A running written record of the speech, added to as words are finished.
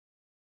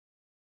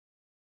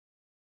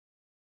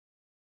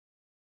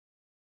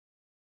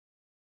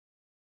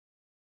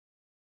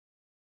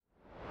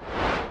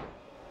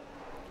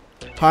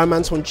Hi, I'm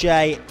Anton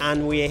J,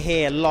 and we are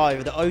here live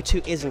at the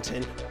O2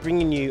 Islington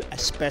bringing you a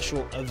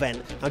special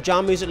event. Now,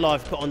 Jar Music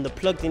Live put on the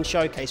Plugged In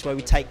Showcase where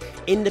we take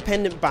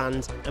independent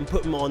bands and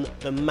put them on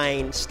the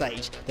main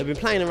stage. They've been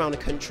playing around the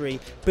country,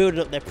 building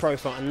up their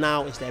profile, and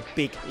now is their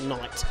big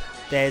night.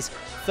 There's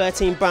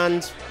 13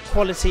 bands,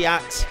 quality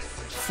acts,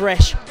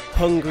 fresh,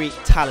 hungry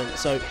talent.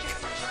 So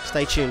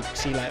stay tuned.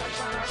 See you later.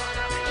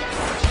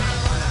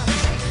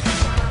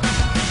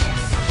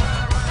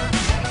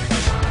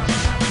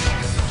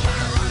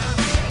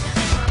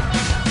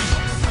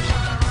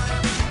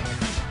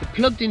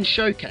 Plugged In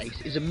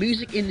Showcase is a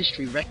music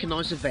industry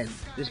recognised event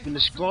that has been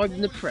described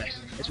in the press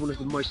as one of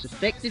the most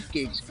effective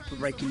gigs for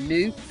breaking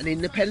new and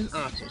independent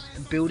artists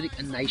and building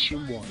a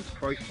nationwide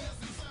profile.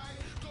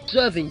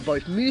 Serving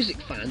both music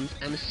fans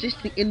and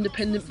assisting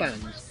independent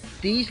bands,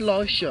 these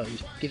live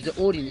shows give the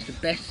audience the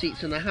best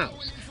seats in the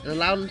house and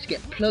allow them to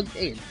get plugged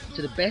in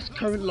to the best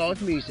current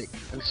live music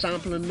and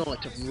sample a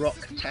night of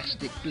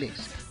rock-tastic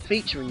bliss,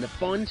 featuring the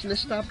finest and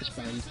established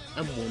bands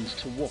and ones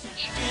to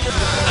watch.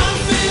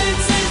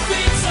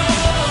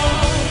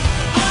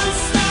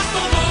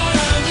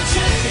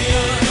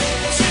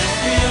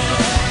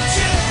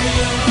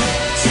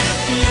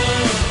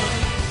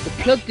 The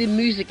Plugged In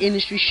Music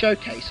Industry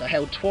Showcase are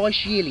held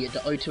twice yearly at the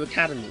O2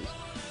 Academies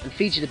and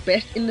feature the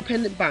best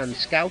independent bands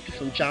scouted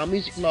from Jar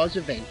Music Live's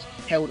events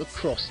held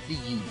across the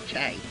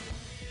UK.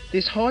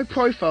 This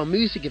high-profile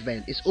music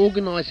event is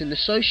organised in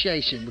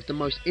association with the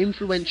most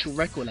influential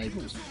record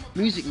labels,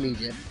 music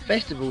media,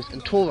 festivals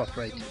and tour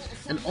operators,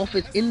 and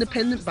offers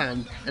independent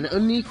bands an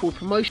unequalled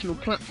promotional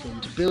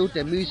platform to build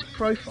their music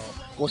profile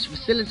whilst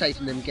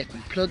facilitating them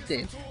getting plugged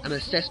in and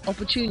assess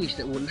opportunities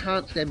that will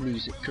enhance their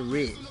music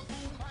careers.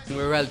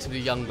 We're a relatively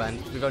young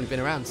band, we've only been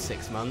around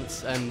 6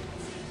 months, and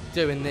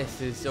doing this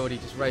has already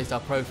just raised our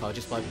profile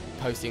just by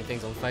posting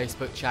things on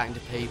Facebook, chatting to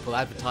people,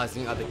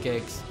 advertising other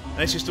gigs.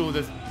 And it's just all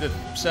the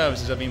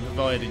services have been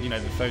provided, you know,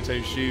 the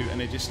photo shoot,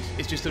 and it's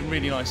just a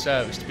really nice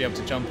service to be able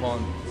to jump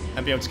on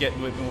and be able to get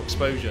more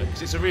exposure,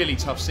 because it's a really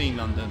tough scene,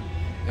 London.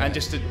 Yeah. And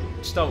just to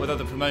start with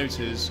other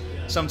promoters,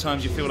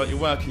 sometimes you feel like you're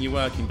working,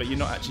 but you're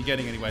not actually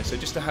getting anywhere. So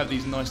just to have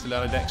these nice little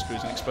added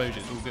extras and exposure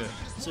is all good.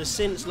 So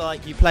since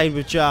you played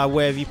with Jar,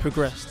 where have you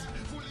progressed?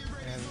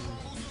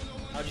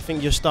 How do you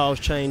think your style's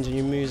changed and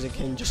your music,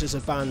 and just as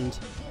a band,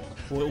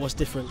 what's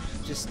different?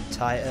 Just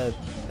tighter,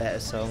 better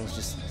songs,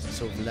 just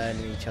sort of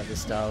learning each other's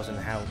styles and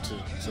how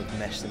to sort of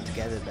mesh them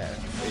together better.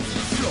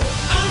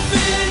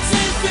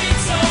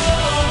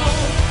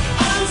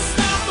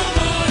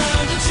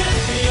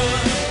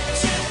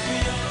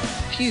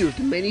 Few of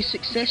the many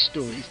success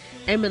stories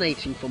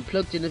emanating from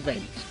Plugged In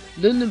events,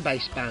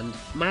 London-based band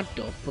Mad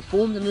Dog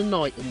performed on a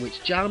night in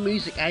which Jar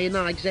Music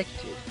A&R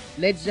executive,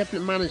 Led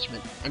Zeppelin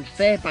management and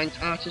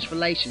Fairbanks Artist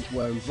Relations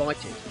were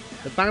invited.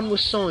 The band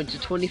was signed to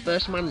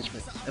 21st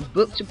Management and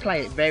booked to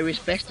play at various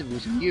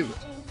festivals in Europe,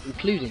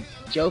 including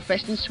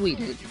Gelfest in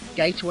Sweden,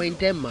 Gateway in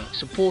Denmark,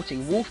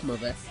 supporting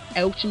Wolfmother,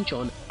 Elton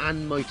John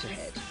and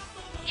Motorhead.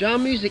 Jar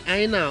Music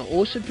A&R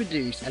also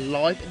produced a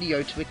Live at the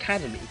O2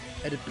 Academy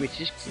at the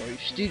British Grove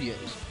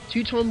Studios,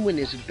 two-time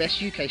winners of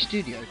Best UK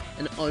Studio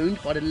and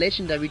owned by the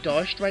legendary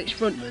Dire Straits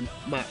frontman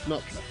Mark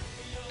Knopfler.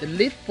 The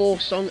Live 4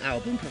 song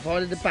album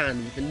provided the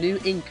band with a new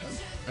income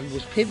and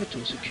was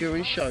pivotal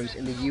securing shows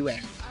in the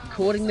US,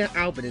 recording their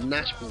album in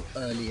Nashville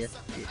earlier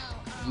this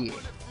year.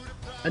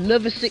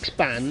 Another 6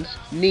 bands,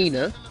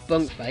 Nina,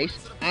 Bunkface,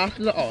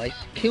 After the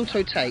Ice,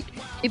 Kilto Take,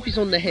 Hippies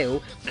on the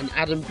Hill and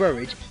Adam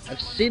Burridge,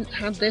 have since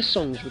had their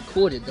songs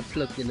recorded at the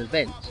Plugged In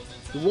events.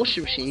 The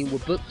Washing Machine were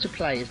booked to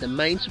play as the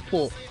main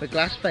support for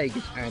Las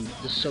Vegas and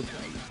the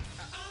Subway.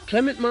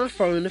 Clement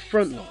Marfo and the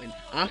Frontline,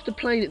 after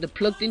playing at the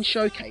Plugged In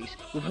Showcase,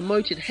 were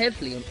promoted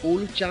heavily on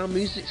all of Jar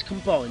Music's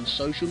combined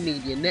social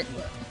media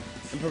networks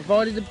and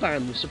provided the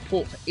band with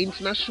support for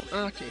international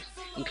artists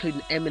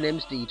including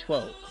Eminem's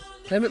D12.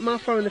 Clement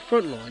Marfo and the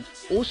Frontline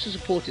also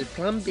supported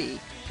Plan B,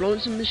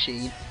 Florence and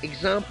Machine,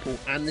 Example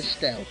and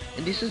Estelle,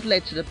 and this has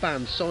led to the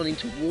band signing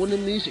to Warner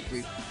Music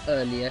Group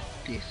earlier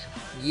this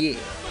year.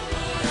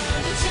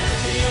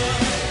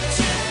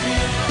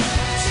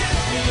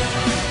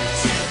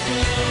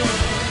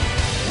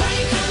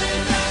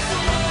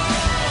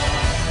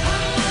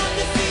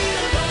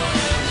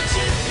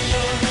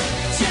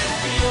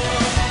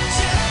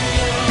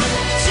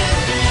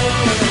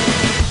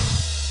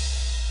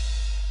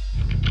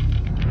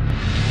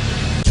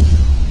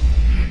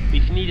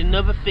 If you need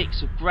another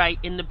fix of great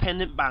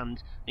independent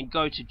bands, then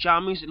go to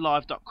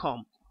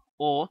jarmusiclive.com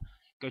or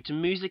go to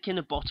Music in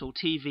a Bottle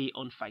TV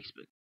on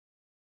Facebook.